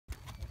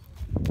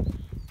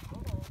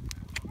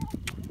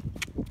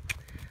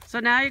So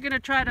now you're going to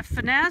try to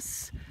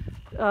finesse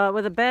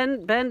with a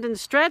bend and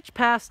stretch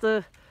past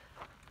the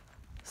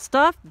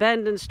stuff.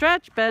 Bend and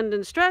stretch, bend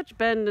and stretch,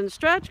 bend and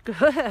stretch.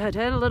 Good.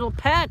 And a little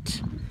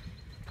pet.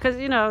 Because,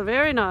 you know,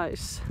 very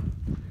nice.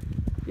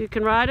 You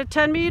can ride a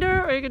 10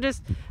 meter or you can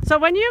just... So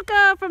when you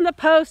go from the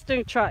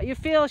posting trot, you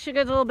feel she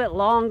gets a little bit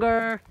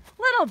longer.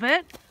 A little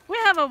bit. We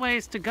have a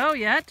ways to go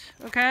yet,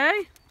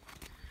 okay?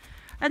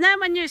 And then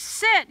when you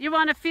sit, you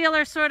want to feel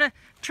her sort of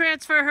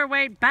transfer her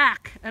weight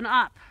back and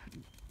up.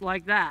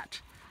 Like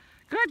that.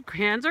 Good.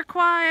 Hands are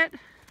quiet.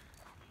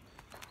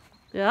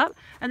 Yep.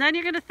 And then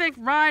you're going to think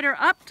ride her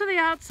up to the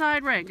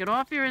outside rein. Get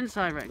off your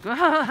inside rein.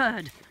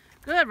 Good.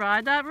 Good.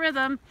 Ride that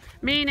rhythm.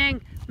 Meaning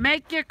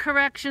make your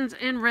corrections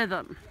in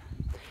rhythm.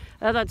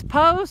 That's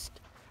post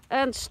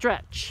and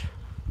stretch.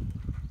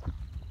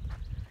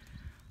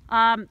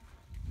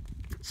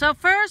 So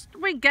first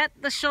we get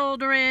the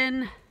shoulder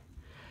in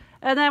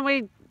and then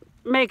we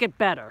make it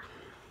better.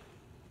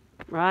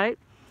 Right?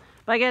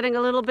 By getting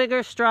a little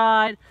bigger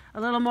stride,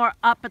 a little more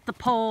up at the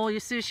pole.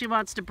 You see she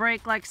wants to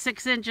break like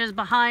 6 inches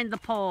behind the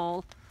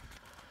pole.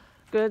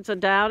 Good, so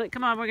down it.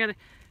 Come on, we're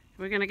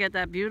gonna get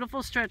that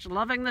beautiful stretch.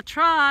 Loving the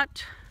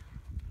trot.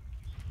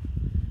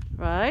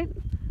 Right?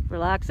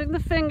 Relaxing the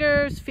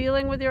fingers,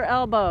 feeling with your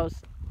elbows.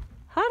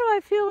 How do I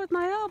feel with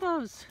my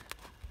elbows?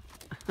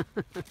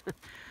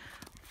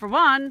 For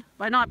one,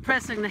 by not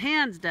pressing the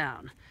hands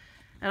down.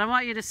 And I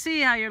want you to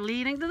see how you're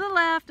leaning to the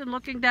left and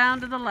looking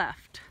down to the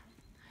left.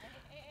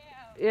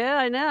 Yeah,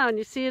 I know, and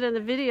you see it in the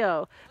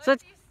video. What so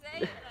did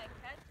you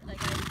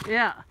say?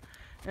 Yeah,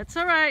 that's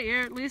all right.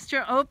 At least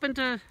you're open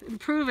to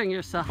improving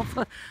yourself.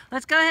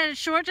 Let's go ahead and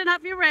shorten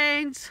up your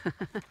reins.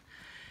 You're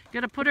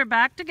gonna put her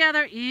back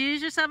together.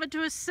 Ease yourself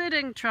into a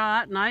sitting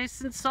trot, nice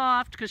and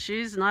soft, because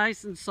she's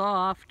nice and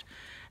soft.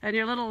 And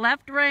your little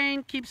left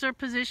rein keeps her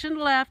positioned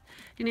left.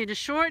 You need to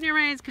shorten your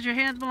reins because your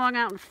hands belong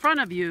out in front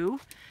of you.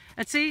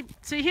 And see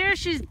here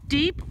she's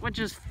deep, which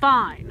is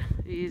fine.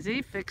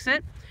 Easy, fix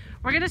it.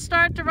 We're going to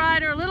start to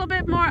ride her a little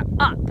bit more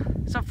up.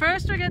 So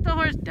first we get the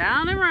horse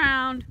down and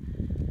round.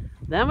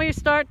 Then we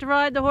start to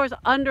ride the horse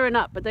under and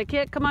up. But they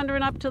can't come under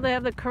and up till they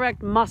have the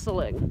correct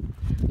muscling.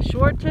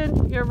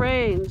 Shorten your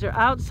reins, your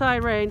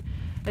outside rein.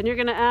 And you're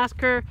going to ask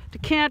her to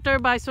canter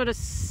by sort of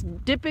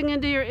dipping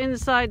into your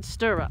inside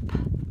stirrup.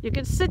 You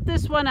can sit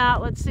this one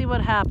out. Let's see what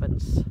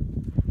happens.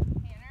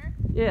 Canter?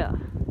 Yeah.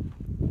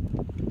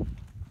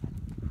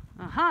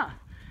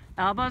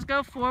 Elbows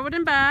go forward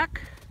and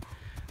back.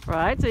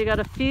 Right, so you got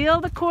to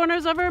feel the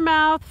corners of her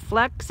mouth,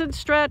 flex and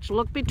stretch,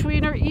 look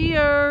between her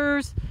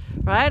ears,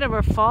 right, and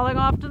we're falling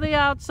off to the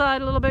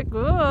outside a little bit.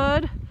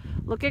 Good.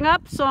 Looking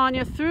up,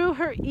 Sonja, through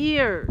her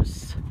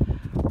ears.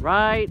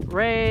 Right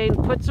rein,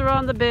 puts her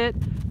on the bit,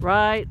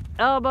 right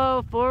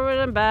elbow, forward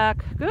and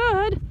back.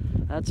 Good.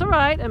 That's all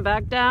right, and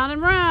back down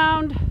and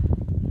round.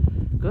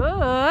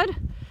 Good.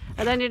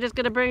 And then you're just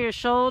going to bring your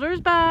shoulders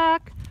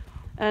back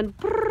and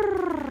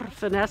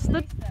finesse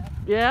the...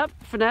 Yep,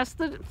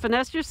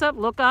 finesse yourself,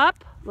 look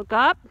up.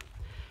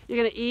 You're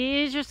gonna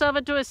ease yourself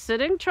into a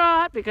sitting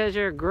trot because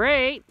you're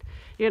great.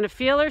 You're gonna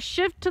feel her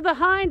shift to the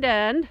hind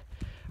end.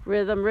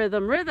 Rhythm,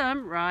 rhythm,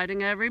 rhythm,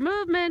 riding every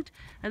movement.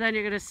 And then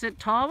you're gonna sit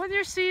tall with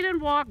your seat and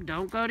walk.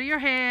 Don't go to your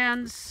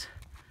hands.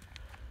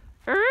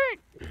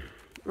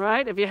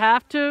 Right, if you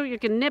have to, you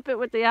can nip it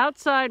with the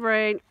outside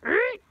rein.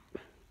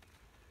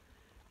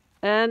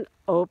 And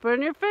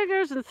open your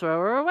fingers and throw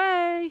her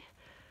away.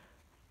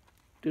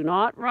 Do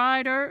not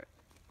ride her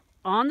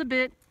on the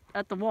bit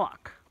at the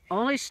walk.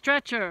 Only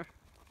stretch her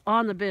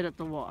on the bit at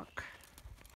the walk.